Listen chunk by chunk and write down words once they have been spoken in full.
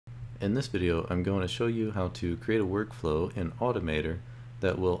In this video, I'm going to show you how to create a workflow in Automator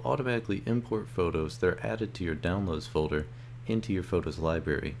that will automatically import photos that are added to your Downloads folder into your Photos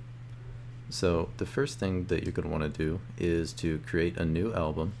library. So the first thing that you're going to want to do is to create a new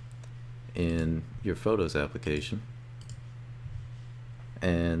album in your Photos application.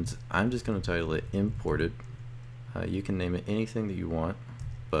 And I'm just going to title it Imported. You can name it anything that you want,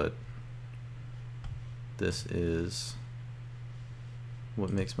 but this is what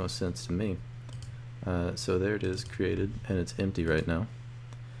makes most sense to me. So there it is, created, and it's empty right now.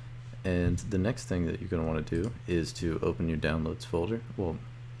 And the next thing that you're going to want to do is to open your Downloads folder. Well,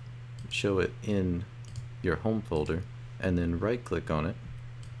 show it in your Home folder, and then right click on it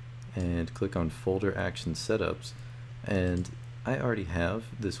and click on Folder Action Setups. And I already have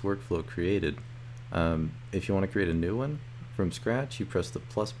this workflow created. If you want to create a new one from scratch, you press the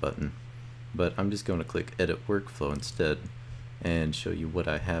plus button, but I'm just going to click Edit Workflow instead and show you what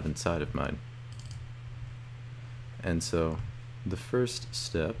I have inside of mine. And so the first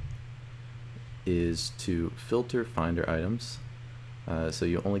step is to filter Finder items, so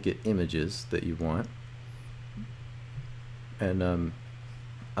you only get images that you want. And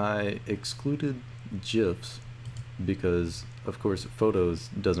I excluded GIFs because, of course, Photos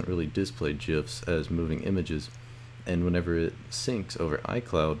doesn't really display GIFs as moving images, and whenever it syncs over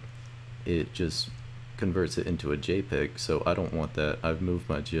iCloud, it just converts it into a JPEG, so I don't want that. I've moved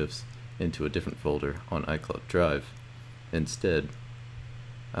my GIFs into a different folder on iCloud Drive instead.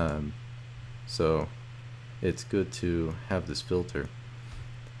 So it's good to have this filter.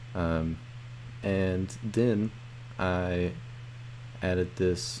 And then I added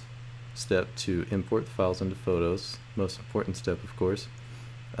this step to import the files into Photos. Most important step, of course.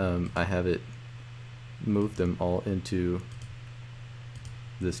 I have it move them all into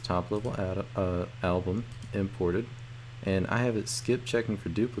this top level album imported, and I have it skip checking for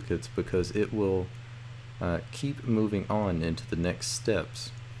duplicates because it will keep moving on into the next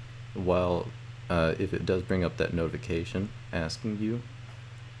steps, while if it does bring up that notification asking you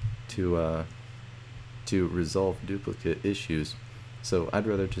to resolve duplicate issues. So I'd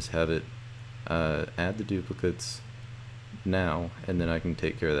rather just have it add the duplicates now, and then I can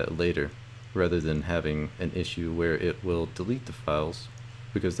take care of that later, rather than having an issue where it will delete the files,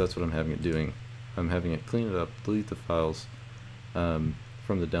 because that's what I'm having it doing. I'm having it clean it up, delete the files from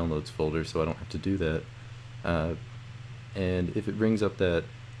the Downloads folder, so I don't have to do that. And if it brings up that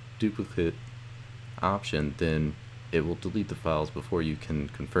duplicate option, then it will delete the files before you can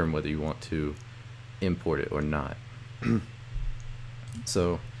confirm whether you want to import it or not.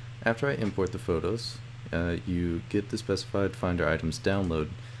 So after I import the photos, you get the specified Finder items download.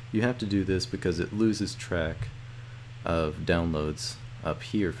 You have to do this because it loses track of downloads up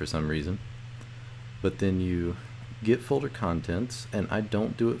here for some reason. But then you get folder contents, and I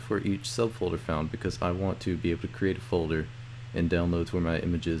don't do it for each subfolder found because I want to be able to create a folder in Downloads where my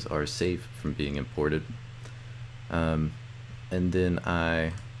images are safe from being imported. And then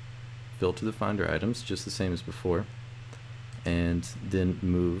I filter the Finder items just the same as before, and then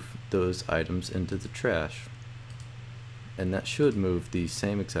move those items into the trash. And that should move the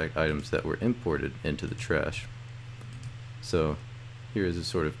same exact items that were imported into the trash. So here is a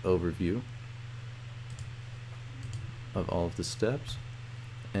sort of overview of all of the steps,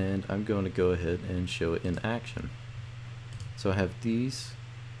 and I'm going to go ahead and show it in action. So I have these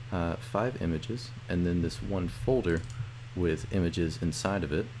 5 images, and then this one folder with images inside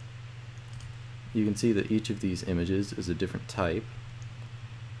of it. You can see that each of these images is a different type,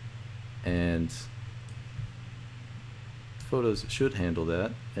 and Photos should handle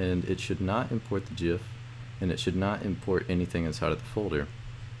that, and it should not import the GIF, and it should not import anything inside of the folder.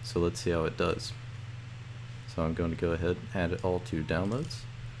 So let's see how it does. So I'm going to go ahead and add it all to Downloads,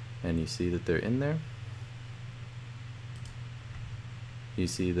 and you see that they're in there. You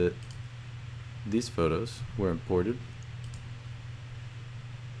see that these photos were imported,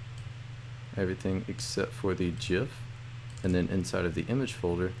 everything except for the GIF, and then inside of the image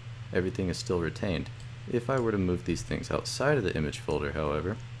folder everything is still retained. If I were to move these things outside of the image folder,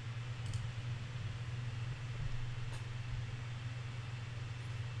 however,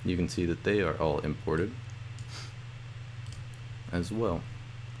 you can see that they are all imported as well.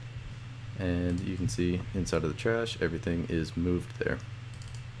 And you can see inside of the trash everything is moved there.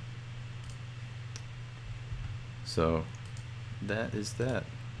 So that is that.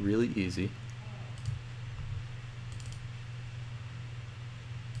 Really easy.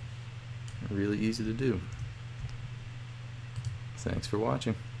 Really easy to do. Thanks for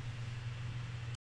watching.